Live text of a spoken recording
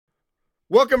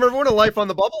Welcome, everyone, to Life on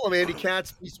the Bubble. I'm Andy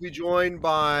Katz, pleased to be joined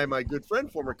by my good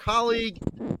friend, former colleague,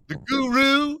 the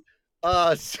guru,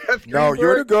 Seth No,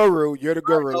 you're Greenberg. the guru. You're the Oh,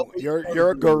 guru. you are the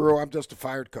You're a guru. guru. I'm just a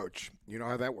fired coach. You know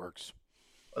how that works.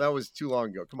 That was too long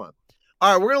ago. Come on.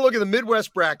 All right, we're going to look at the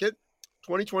Midwest bracket,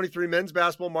 2023 men's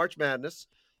basketball March Madness.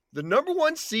 The number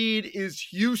one seed is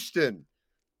Houston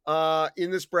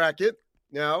in this bracket.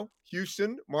 Now,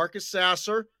 Houston, Marcus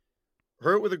Sasser,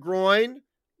 hurt with a groin.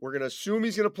 We're going to assume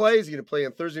he's going to play. Is he going to play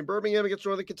on Thursday in Birmingham against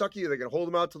Northern Kentucky? Are they going to hold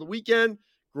him out to the weekend?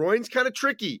 Groin's kind of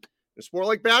tricky. In a sport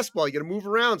like basketball, you got to move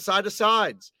around side to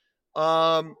sides.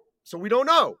 So we don't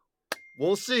know.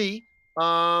 We'll see.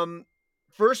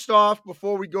 First off,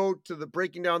 before we go to the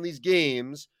breaking down these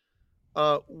games,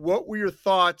 what were your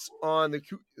thoughts on the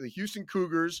Houston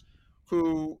Cougars,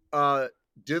 who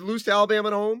did lose to Alabama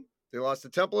at home? They lost to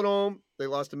Temple at home. They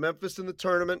lost to Memphis in the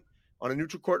tournament on a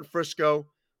neutral court in Frisco.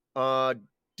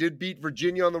 Did beat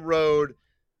Virginia on the road,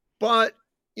 but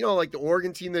like the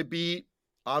Oregon team they beat,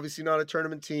 obviously not a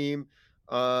tournament team.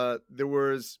 There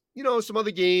was some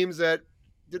other games that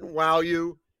didn't wow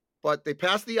you, but they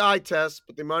passed the eye test.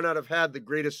 But they might not have had the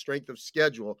greatest strength of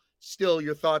schedule. Still,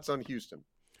 your thoughts on Houston?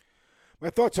 My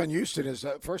thoughts on Houston is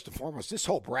first and foremost, this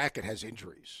whole bracket has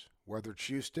injuries. Whether it's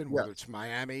Houston, Yeah. whether it's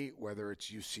Miami, whether it's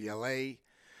UCLA,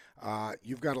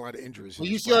 you've got a lot of injuries. Well,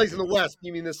 in this UCLA's in bracket. the West.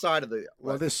 You mean this side of the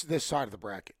Well, West? this side of the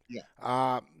bracket.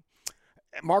 Yeah.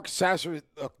 Marcus Sasser,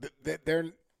 look,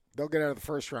 they'll get out of the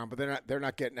first round, but they're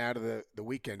not getting out of the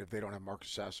weekend if they don't have Marcus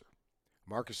Sasser.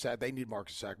 They need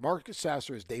Marcus Sasser. Marcus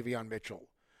Sasser is Davion Mitchell.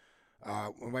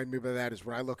 What I mean by that is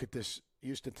when I look at this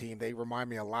Houston team, they remind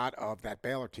me a lot of that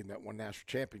Baylor team that won national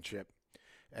championship.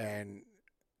 And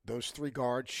those three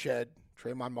guards, Shed,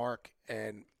 Draymond Mark,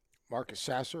 and Marcus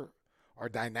Sasser, are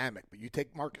dynamic. But you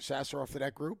take Marcus Sasser off of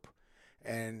that group,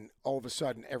 and all of a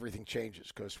sudden everything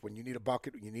changes because when you need a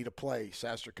bucket, you need a play,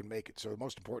 Sasser can make it. So the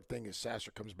most important thing is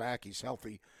Sasser comes back, he's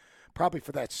healthy, probably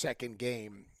for that second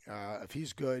game. If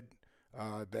he's good,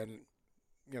 then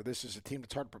this is a team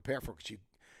that's hard to prepare for because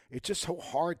it's just so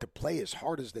hard to play as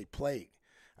hard as they play.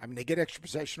 I mean, they get extra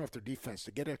possession off their defense.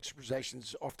 They get extra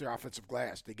possessions off their offensive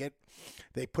glass.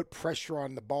 They put pressure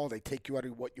on the ball. They take you out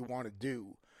of what you want to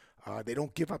do. They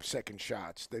don't give up second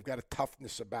shots. They've got a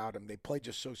toughness about them. They play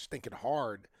just so stinking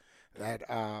hard that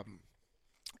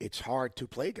it's hard to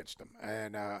play against them.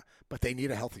 And but they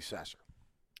need a healthy Sasser.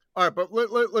 All right, but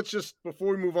let's just, before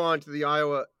we move on to the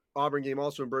Iowa Auburn game,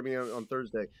 also in Birmingham on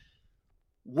Thursday,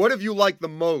 what have you liked the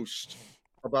most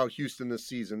about Houston this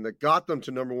season that got them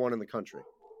to number one in the country?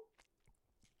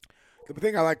 The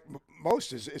thing I like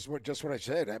most is what I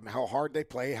said. I mean, how hard they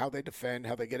play, how they defend,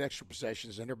 how they get extra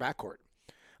possessions in their backcourt.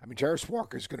 I mean, Jarris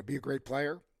Walker is going to be a great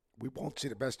player. We won't see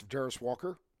the best of Jarris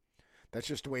Walker. That's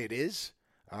just the way it is.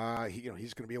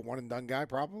 He's going to be a one and done guy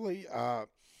probably. I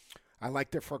like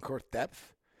their front court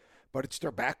depth, but it's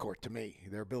their backcourt to me.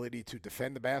 Their ability to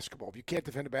defend the basketball. If you can't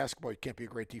defend the basketball, you can't be a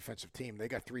great defensive team. They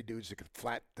got three dudes that can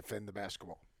flat defend the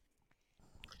basketball.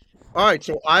 All right,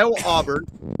 so Iowa Auburn,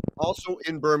 also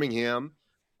in Birmingham.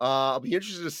 I'll be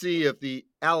interested to see if the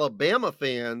Alabama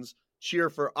fans cheer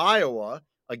for Iowa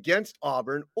against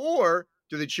Auburn, or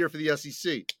do they cheer for the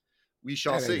SEC? We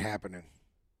shall That see. ain't happening.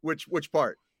 Which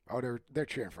part? Oh, they're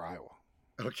cheering for Iowa.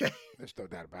 Okay. There's no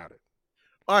doubt about it.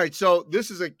 All right, so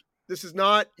this is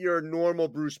not your normal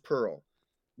Bruce Pearl.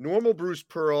 Normal Bruce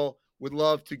Pearl would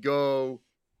love to go,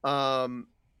 up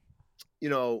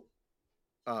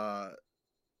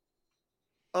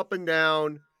and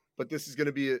down, but this is going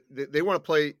to be they want to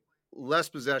play less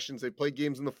possessions. They play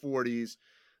games in the 40s.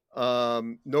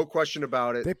 No question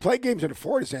about it. They play games in the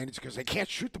 40s, Andy, because they can't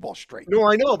shoot the ball straight. No,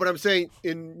 I know, but I'm saying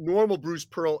in normal Bruce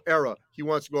Pearl era, he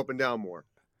wants to go up and down more.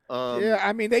 Yeah,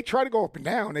 I mean, they try to go up and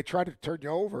down. They try to turn you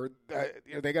over.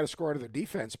 They got to score out of their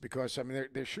defense because, I mean,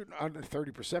 they're shooting under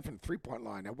 30% from the three-point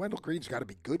line. Now, Wendell Green's got to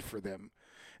be good for them.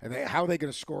 And how are they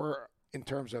going to score in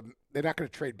terms of – they're not going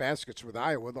to trade baskets with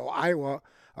Iowa, though Iowa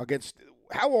against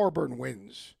 – how Auburn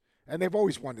wins. And they've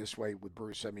always won this way with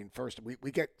Bruce. I mean, first,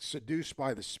 we get seduced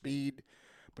by the speed,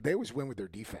 but they always win with their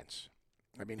defense.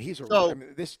 I mean, this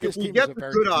team is a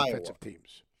very good defensive team.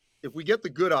 If we get the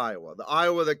good Iowa, the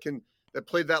Iowa that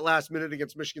played that last minute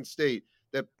against Michigan State,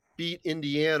 that beat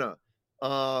Indiana,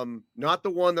 not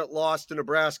the one that lost to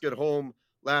Nebraska at home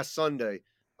last Sunday,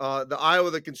 the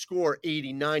Iowa that can score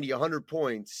 80, 90, 100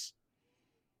 points,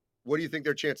 what do you think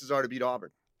their chances are to beat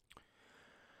Auburn?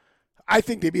 I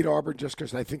think they beat Auburn just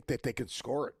because I think that they can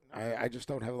score it. I just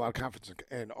don't have a lot of confidence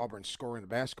in Auburn scoring the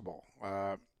basketball.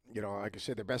 Like I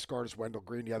said, their best guard is Wendell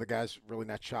Green. The other guys really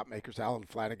not shot makers. Alan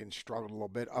Flanagan struggled a little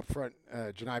bit up front.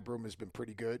 Janai Broome has been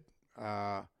pretty good.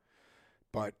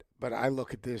 But I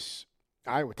look at this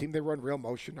Iowa team, they run real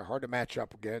motion. They're hard to match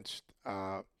up against.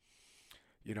 I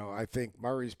think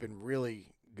Murray's been really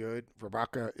good.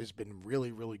 Rabaka has been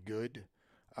really, really good.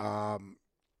 Um,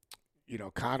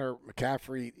 Connor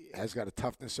McCaffrey has got a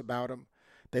toughness about him.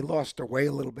 They lost their way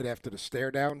a little bit after the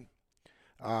stare down.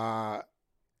 Uh,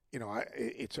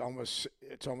 it's almost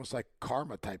like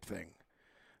karma type thing.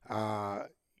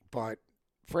 But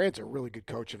Fran's a really good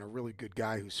coach and a really good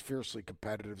guy who's fiercely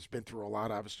competitive. Has been through a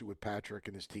lot, obviously, with Patrick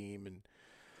and his team.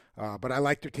 But I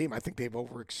like their team. I think they've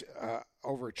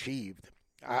overachieved.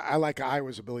 I like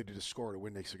Iowa's ability to score to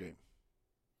win this game.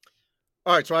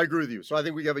 All right, so I agree with you. So I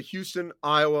think we have a Houston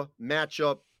Iowa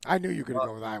matchup. I knew you were going to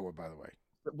go with Iowa, by the way.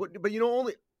 But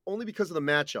only because of the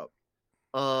matchup.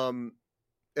 And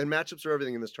matchups are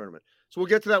everything in this tournament. So we'll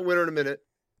get to that winner in a minute.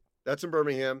 That's in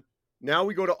Birmingham. Now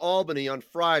we go to Albany on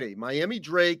Friday. Miami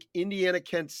Drake, Indiana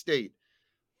Kent State.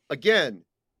 Again,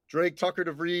 Drake, Tucker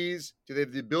DeVries. Do they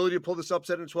have the ability to pull this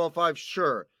upset in 12-5?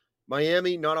 Sure.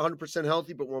 Miami, not 100%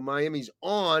 healthy, but when Miami's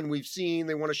on, we've seen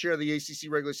they want to share the ACC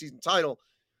regular season title.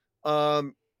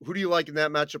 Who do you like in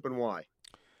that matchup and why?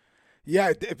 Yeah,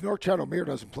 if Norchad Omier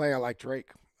doesn't play, I like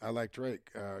Drake.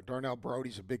 Darnell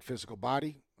Brody's a big physical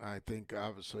body. I think,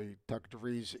 obviously, Tucker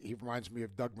DeVries, he reminds me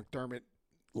of Doug McDermott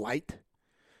light.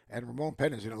 And Ramon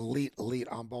Penn is an elite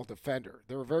on-ball defender.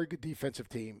 They're a very good defensive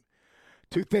team.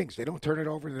 Two things. They don't turn it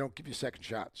over and they don't give you second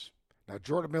shots. Now,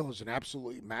 Jordan Miller is an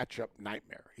absolutely matchup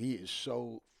nightmare. He is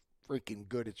so freaking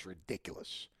good, it's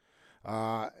ridiculous.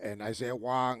 And Isaiah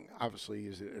Wong, obviously,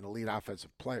 is an elite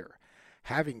offensive player.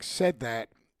 Having said that,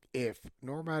 if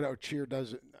Norchad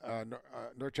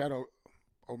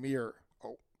Omier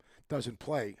doesn't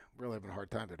play, really having a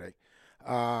hard time today,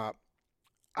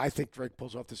 I think Drake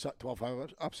pulls off the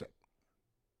 12-5 upset.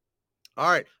 All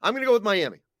right. I'm going to go with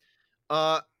Miami.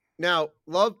 Now,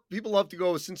 people love to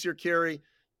go with Sincere Carey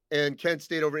and Kent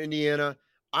State over Indiana.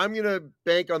 I'm going to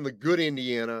bank on the good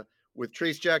Indiana with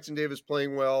Trace Jackson Davis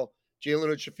playing well, Jalen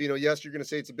Hood-Schifino. Yes, you're going to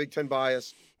say it's a Big Ten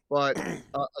bias. But,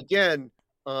 again,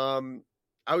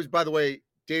 I was, by the way,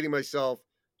 dating myself.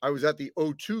 I was at the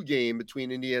 0-2 game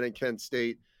between Indiana and Kent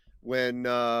State when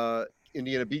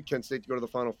Indiana beat Kent State to go to the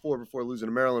Final Four before losing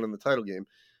to Maryland in the title game.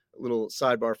 A little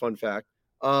sidebar fun fact.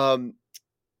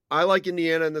 I like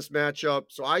Indiana in this matchup.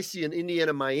 So I see an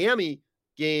Indiana-Miami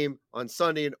game on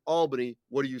Sunday in Albany.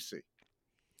 What do you see?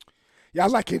 Yeah, I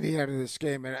like Indiana in this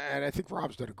game, and I think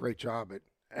Rob's done a great job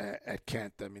at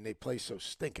Kent. I mean, they play so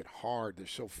stinking hard. They're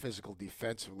so physical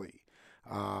defensively.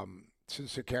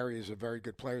 Sincere Carey is a very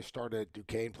good player. Started at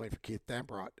Duquesne, playing for Keith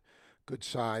Dambrot. Good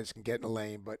size, can get in the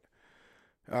lane, but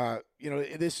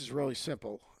this is really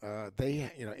simple.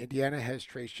 Indiana has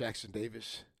Trace Jackson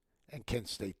Davis, and Kent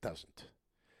State doesn't.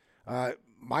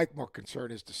 My more concern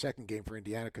is the second game for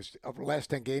Indiana because over the last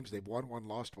 10 games, they've won one,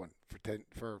 lost one for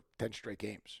 10 straight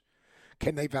games.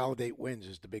 Can they validate wins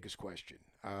is the biggest question.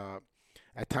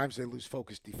 At times, they lose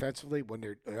focus defensively. When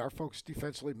they are focused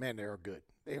defensively, man, they are good.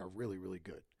 They are really, really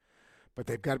good. But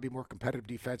they've got to be more competitive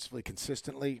defensively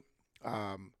consistently.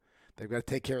 They've got to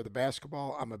take care of the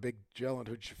basketball. I'm a big Jalen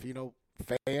Hood-Schifino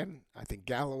fan. I think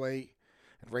Galloway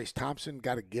and Race Thompson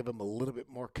got to give him a little bit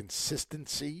more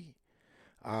consistency.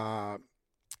 And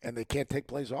they can't take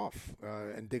plays off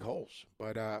and dig holes.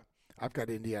 But I've got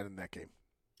Indiana in that game.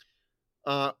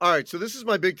 All right, so this is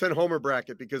my Big Ten homer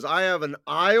bracket because I have an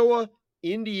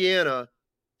Iowa-Indiana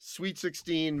Sweet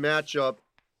 16 matchup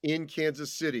in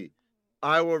Kansas City.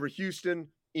 Iowa over Houston,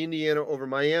 Indiana over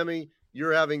Miami.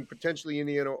 You're having potentially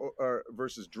Indiana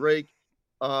versus Drake.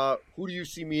 Who do you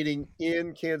see meeting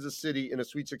in Kansas City in a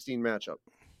Sweet 16 matchup?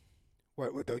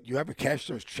 What you haven't cashed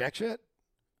those checks yet?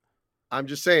 I'm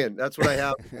just saying. That's what I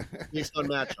have based on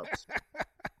matchups.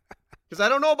 Because I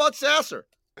don't know about Sasser.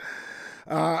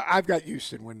 I've got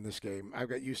Houston winning this game. I've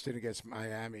got Houston against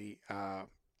Miami,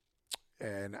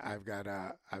 and I've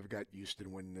got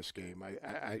Houston winning this game.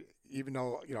 I even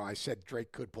though I said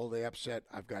Drake could pull the upset,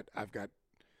 I've got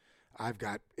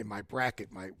in my bracket,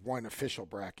 my one official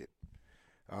bracket.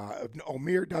 If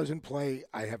Omier doesn't play,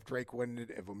 I have Drake winning it.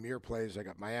 If Omier plays, I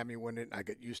got Miami winning it. I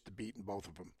get used to beating both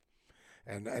of them.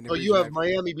 And so you have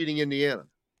Miami beating Indiana.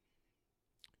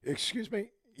 Excuse me.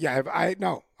 Yeah,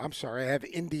 I'm sorry. I have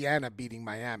Indiana beating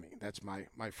Miami. That's my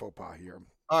faux pas here.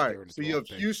 All right. So you have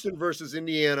Houston versus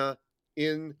Indiana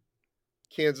in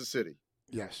Kansas City.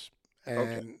 Yes.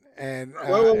 Okay. And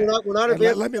we're not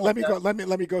advancing.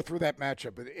 Let me go through that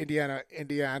matchup with Indiana,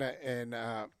 and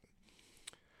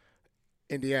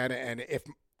if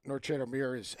Norchad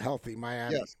Omier is healthy,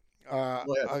 Miami. Yes.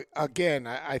 Again,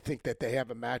 I think that they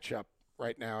have a matchup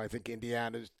right now. I think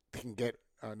Indiana can get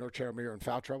Norchad Omier in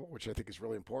foul trouble, which I think is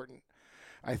really important.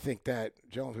 I think that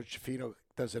Jalen Hood-Schifino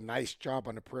does a nice job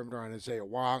on the perimeter on Isaiah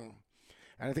Wong.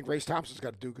 And I think Race Thompson's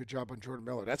got to do a good job on Jordan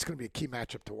Miller. That's going to be a key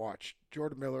matchup to watch.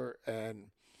 Jordan Miller and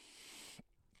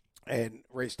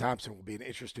Race Thompson will be an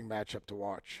interesting matchup to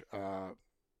watch.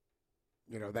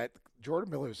 That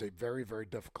Jordan Miller is a very, very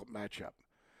difficult matchup.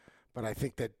 But I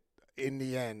think that in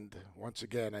the end, once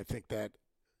again, I think that,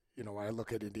 when I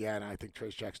look at Indiana, I think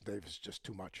Trayce Jackson-Davis is just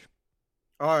too much.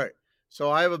 All right. So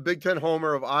I have a Big Ten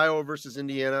homer of Iowa versus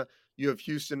Indiana. You have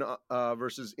Houston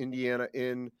versus Indiana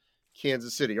in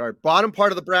Kansas City. All right. Bottom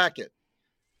part of the bracket.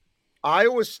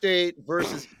 Iowa State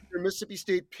versus Mississippi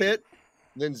State Pitt,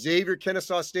 then Xavier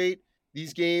Kennesaw State.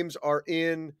 These games are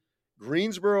in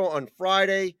Greensboro on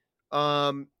Friday.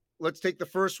 Let's take the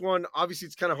first one. Obviously,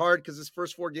 it's kind of hard because this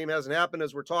first 4 game hasn't happened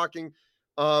as we're talking.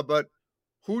 But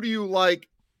who do you like,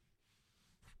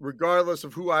 regardless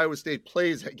of who Iowa State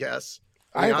plays, I guess?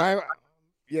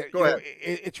 Go ahead.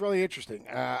 It's really interesting.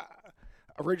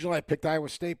 Originally, I picked Iowa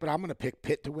State, but I'm going to pick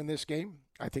Pitt to win this game.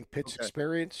 I think Pitt's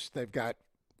experience. They've got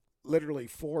literally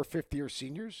 4 fifth-year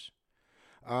seniors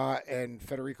and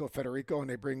Federico, and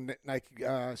they bring Nike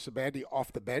Sabandi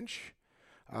off the bench.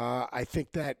 I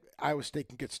think that Iowa State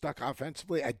can get stuck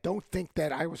offensively. I don't think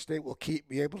that Iowa State will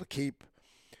be able to keep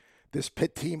this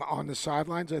Pitt team on the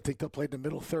sidelines. I think they'll play the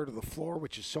middle third of the floor,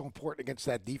 which is so important against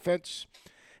that defense.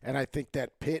 And I think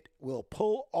that Pitt will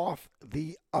pull off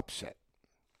the upset.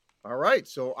 All right.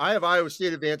 So I have Iowa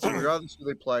State advancing regardless of who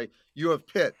they play. You have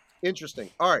Pitt. Interesting.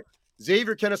 All right.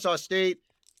 Xavier Kennesaw State.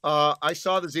 I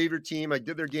saw the Xavier team. I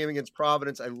did their game against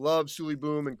Providence. I love Sully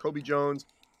Boom and Kobe Jones.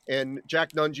 And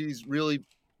Jack Nungy's really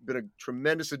been a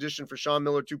tremendous addition for Sean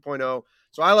Miller 2.0.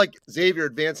 So I like Xavier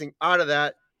advancing out of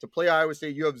that to play Iowa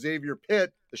State. You have Xavier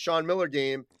Pitt, the Sean Miller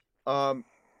game. I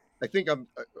think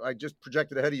I just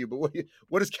projected ahead of you, but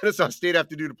what does Kennesaw State have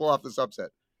to do to pull off this upset?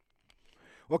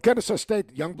 Well, Kennesaw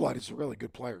State, Youngblood is a really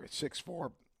good player. It's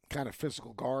 6'4", kind of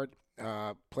physical guard,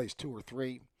 plays 2 or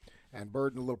 3, and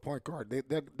Burden, a little point guard.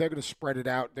 They're going to spread it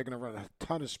out. They're going to run a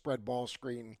ton of spread ball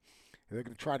screen. They're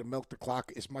going to try to milk the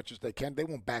clock as much as they can. They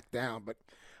won't back down, but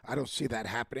I don't see that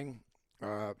happening.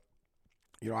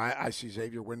 I see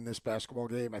Xavier winning this basketball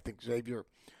game. I think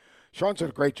Sean's done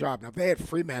a great job. Now, if they had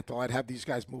Fremantle, I'd have these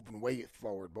guys moving way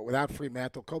forward. But without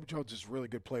Fremantle, Kobe Jones is a really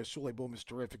good player. Sully Boom is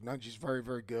terrific. Nungy's very,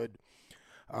 very good.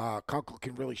 Kunkel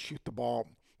can really shoot the ball.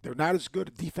 They're not as good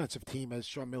a defensive team as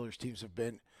Sean Miller's teams have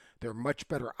been. They're much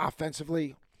better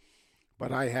offensively.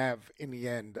 But I have, in the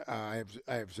end, I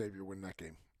have Xavier win that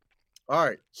game. All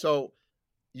right. So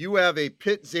you have a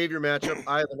Pitt Xavier matchup.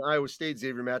 I have an Iowa State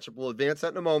Xavier matchup. We'll advance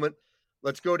that in a moment.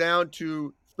 Let's go down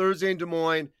to Thursday in Des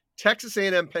Moines. Texas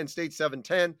A&M Penn State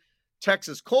 7:10.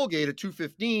 Texas Colgate at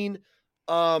 2:15.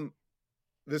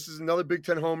 This is another Big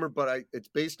Ten homer, but it's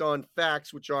based on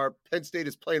facts, which are Penn State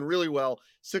is playing really well.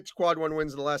 6 quad 1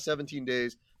 wins in the last 17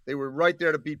 days. They were right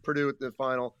there to beat Purdue at the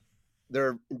final.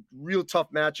 They're a real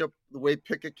tough matchup. The way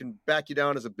Pickett can back you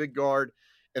down as a big guard.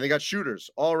 And they got shooters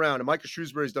all around. And Micah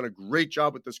Shrewsbury's done a great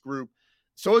job with this group.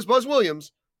 So is Buzz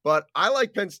Williams. But I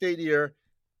like Penn State here.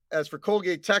 As for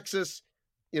Colgate, Texas,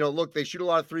 look, they shoot a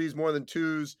lot of threes, more than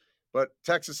twos. But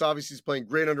Texas obviously is playing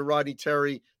great under Rodney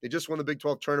Terry. They just won the Big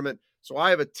 12 tournament. So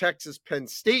I have a Texas-Penn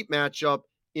State matchup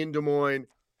in Des Moines.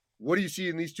 What do you see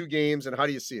in these 2 games, and how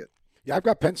do you see it? Yeah, I've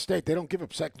got Penn State. They don't give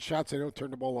up second shots. They don't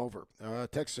turn the ball over.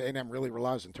 Texas A&M really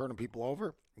relies on turning people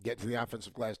over and getting to the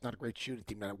offensive glass. Not a great shooting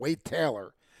team. Now, Wade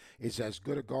Taylor is as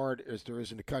good a guard as there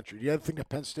is in the country. The other thing that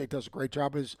Penn State does a great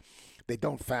job is they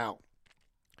don't foul.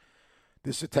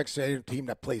 This is a Texas A&M team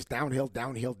that plays downhill,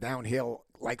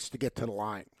 likes to get to the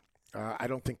line. I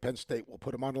don't think Penn State will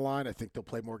put them on the line. I think they'll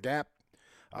play more gap.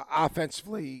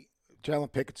 Offensively,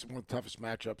 Jalen Pickett's one of the toughest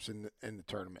matchups in the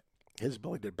tournament. His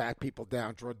ability to back people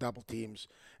down, draw double teams,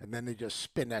 and then they just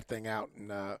spin that thing out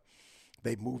and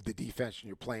they move the defense and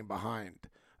you're playing behind.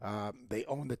 They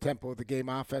own the tempo of the game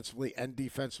offensively and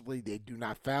defensively. They do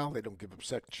not foul. They don't give up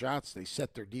second shots. They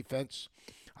set their defense.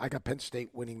 I got Penn State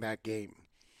winning that game.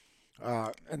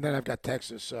 And then I've got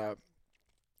Texas.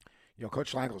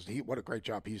 Coach Langels, what a great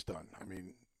job he's done. I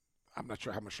mean, I'm not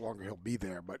sure how much longer he'll be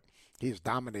there, but he has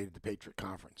dominated the Patriot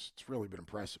Conference. It's really been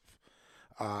impressive.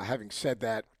 Having said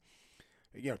that,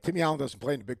 Timmy Allen doesn't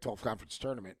play in the Big 12 Conference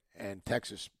Tournament, and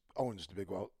Texas owns the Big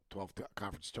 12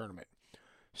 Conference Tournament.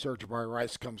 Serge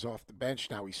Rice comes off the bench.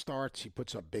 Now he starts. He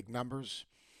puts up big numbers.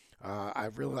 I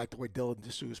really like the way Dylan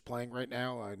Disu is playing right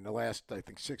now. In the last,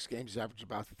 6 games, he's averaged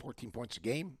about 14 points a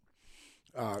game.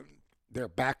 Their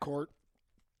backcourt,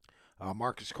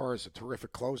 Marcus Carr is a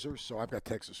terrific closer, so I've got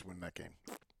Texas winning that game.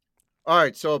 All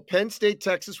right, so Penn State,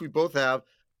 Texas, we both have.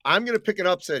 I'm going to pick an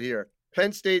upset here.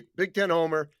 Penn State, Big Ten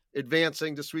homer,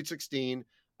 advancing to Sweet 16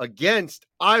 against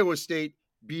Iowa State,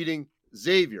 beating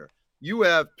Xavier. You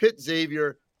have Pitt,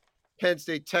 Xavier, Penn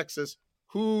State, Texas.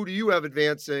 Who do you have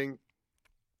advancing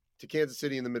to Kansas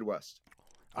City in the Midwest?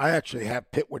 I actually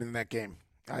have Pitt winning that game.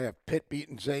 I have Pitt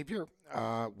beating Xavier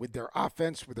with their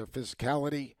offense, with their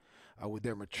physicality, with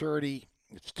their maturity.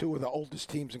 It's two of the oldest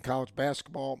teams in college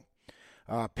basketball.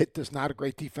 Pitt is not a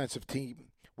great defensive team.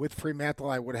 With Fremantle,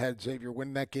 I would have had Xavier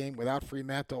win that game. Without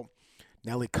Fremantle,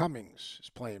 Nellie Cummings is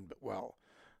playing well.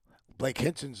 Blake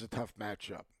Hinson's a tough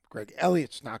matchup. Greg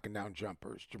Elliott's knocking down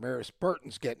jumpers. Jamaris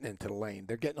Burton's getting into the lane.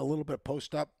 They're getting a little bit of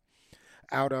post up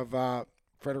out of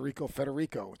Federico.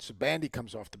 Sabandi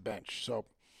comes off the bench. So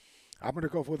I'm going to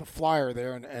go with a flyer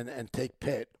there and take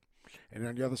Pitt. And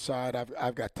on the other side,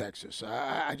 I've got Texas.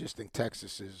 I just think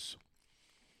Texas is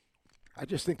 – I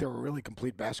just think they're a really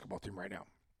complete basketball team right now.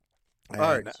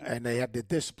 And they have the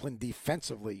discipline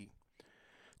defensively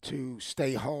to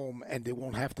stay home, and they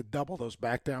won't have to double those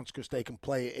backdowns because they can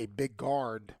play a big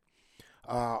guard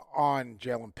on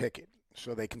Jalen Pickett.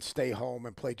 So they can stay home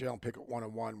and play Jalen Pickett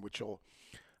one-on-one, which will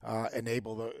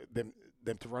enable them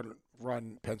to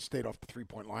run Penn State off the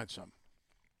three-point line some.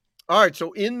 All right,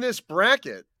 so in this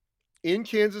bracket, in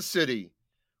Kansas City,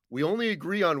 we only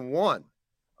agree on one.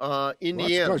 Indiana. Well,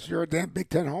 that's because you're a damn Big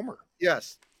Ten homer.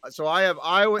 Yes. So I have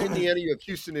Iowa, Indiana. You have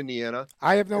Houston, Indiana.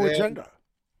 I have no agenda.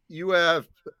 You have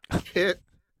Pitt,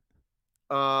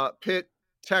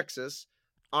 Texas.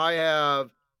 I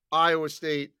have Iowa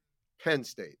State, Penn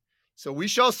State. So we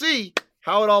shall see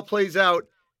how it all plays out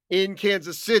in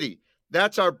Kansas City.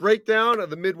 That's our breakdown of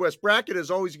the Midwest bracket. As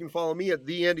always, you can follow me at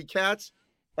the Andy Katz,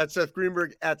 at Seth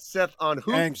Greenberg, at Seth on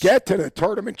Hoops. And get to the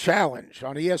tournament challenge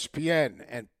on ESPN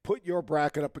and put your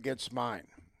bracket up against mine.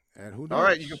 And who knows? All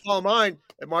right, you can follow mine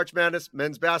at March Madness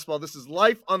Men's Basketball. This is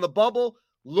Life on the Bubble.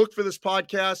 Look for this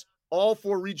podcast, all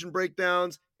 4 region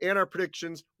breakdowns and our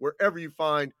predictions wherever you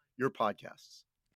find your podcasts.